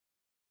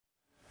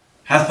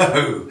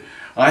Hello,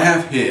 I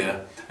have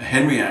here a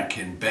Henry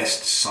Atkin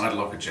Best Side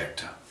Lock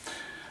Ejector.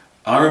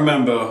 I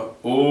remember,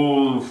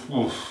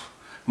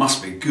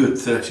 must be good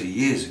 30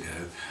 years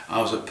ago,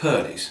 I was at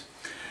Purdy's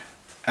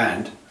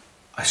and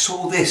I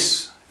saw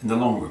this in the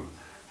long room.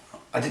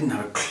 I didn't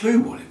have a clue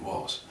what it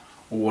was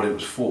or what it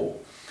was for.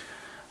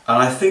 And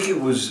I think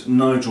it was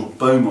Nigel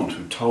Beaumont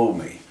who told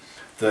me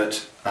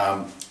that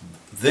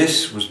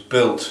this was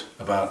built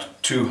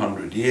about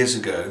 200 years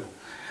ago,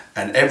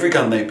 and every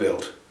gun they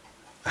built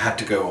had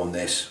to go on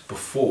this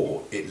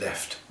before it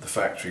left the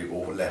factory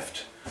or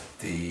left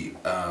the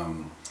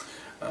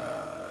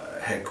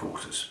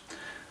headquarters.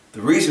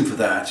 The reason for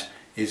that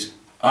is,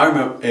 I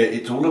remember,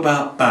 it's all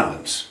about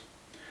balance.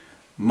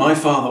 My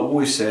father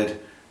always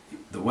said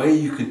the way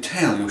you can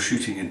tell you're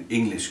shooting an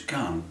English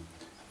gun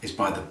is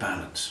by the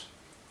balance.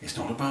 It's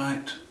not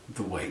about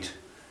the weight,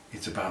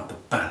 it's about the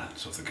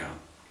balance of the gun.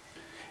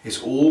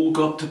 It's all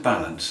got to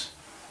balance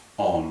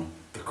on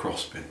the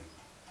crosspin.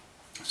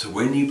 So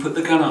when you put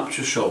the gun up to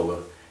your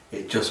shoulder,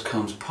 it just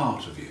comes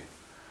part of you.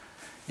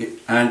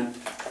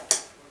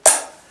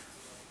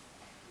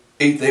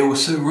 They were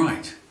so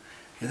right.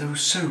 Yeah, they were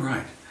so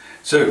right.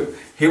 So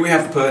here we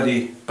have the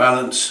Purdy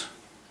Balance,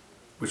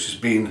 which has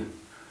been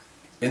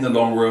in the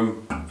long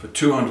room for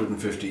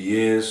 250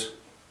 years.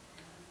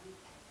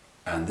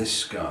 And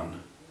this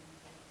gun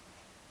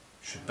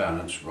should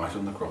balance right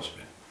on the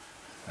crosspin.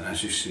 And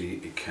as you see,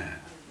 it can.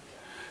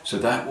 So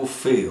that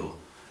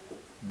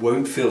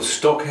won't feel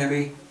stock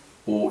heavy,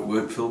 or it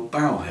won't feel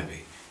barrel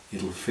heavy.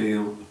 It'll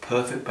feel the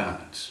perfect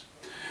balance.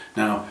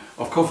 Now,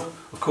 of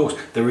course,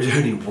 there is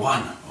only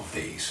one of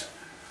these,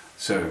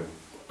 so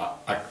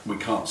we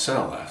can't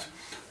sell that.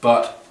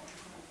 But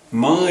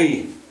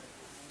my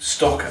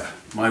stocker,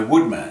 my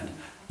woodman,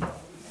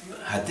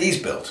 had these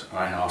built.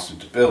 I asked him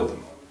to build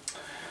them.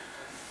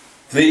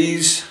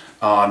 These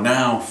are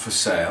now for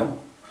sale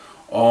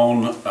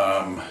on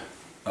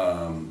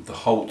the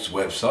Holts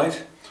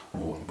website,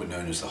 or we're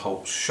known as the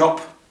Holts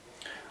shop.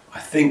 I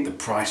think the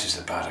price is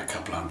about a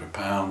couple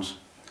 £100,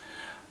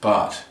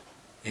 but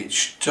it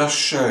just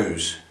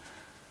shows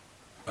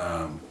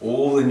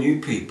all the new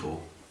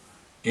people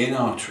in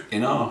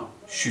our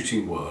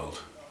shooting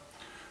world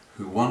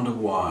who wonder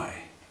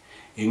why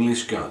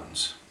English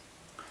guns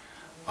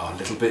are a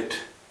little bit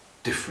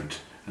different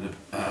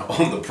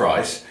on the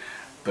price,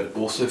 but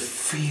also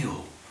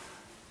feel.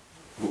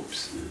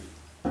 Whoops!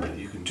 But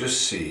you can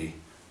just see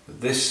that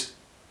this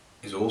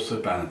is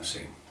also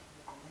balancing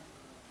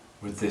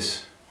with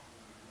this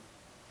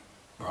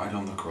right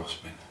on the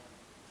crosspin,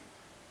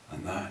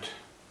 and that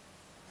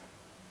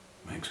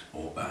makes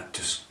all that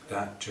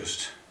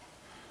just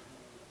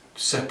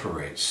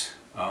separates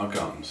our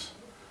guns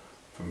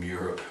from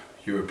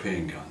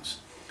European guns.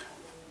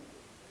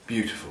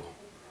 Beautiful,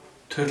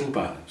 total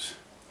balance,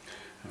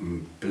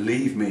 and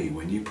believe me,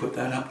 when you put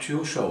that up to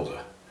your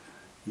shoulder,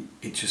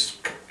 it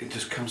just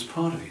comes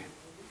part of you.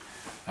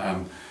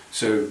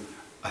 So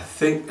I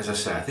think, as I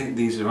say, I think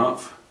these are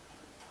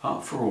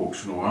up for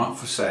auction or up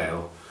for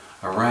sale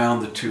around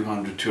the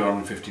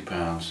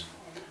 £200–250,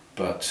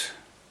 but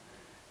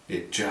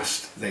they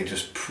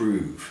just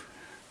prove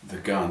the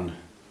gun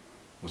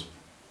was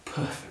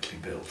perfectly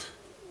built.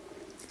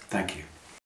 Thank you.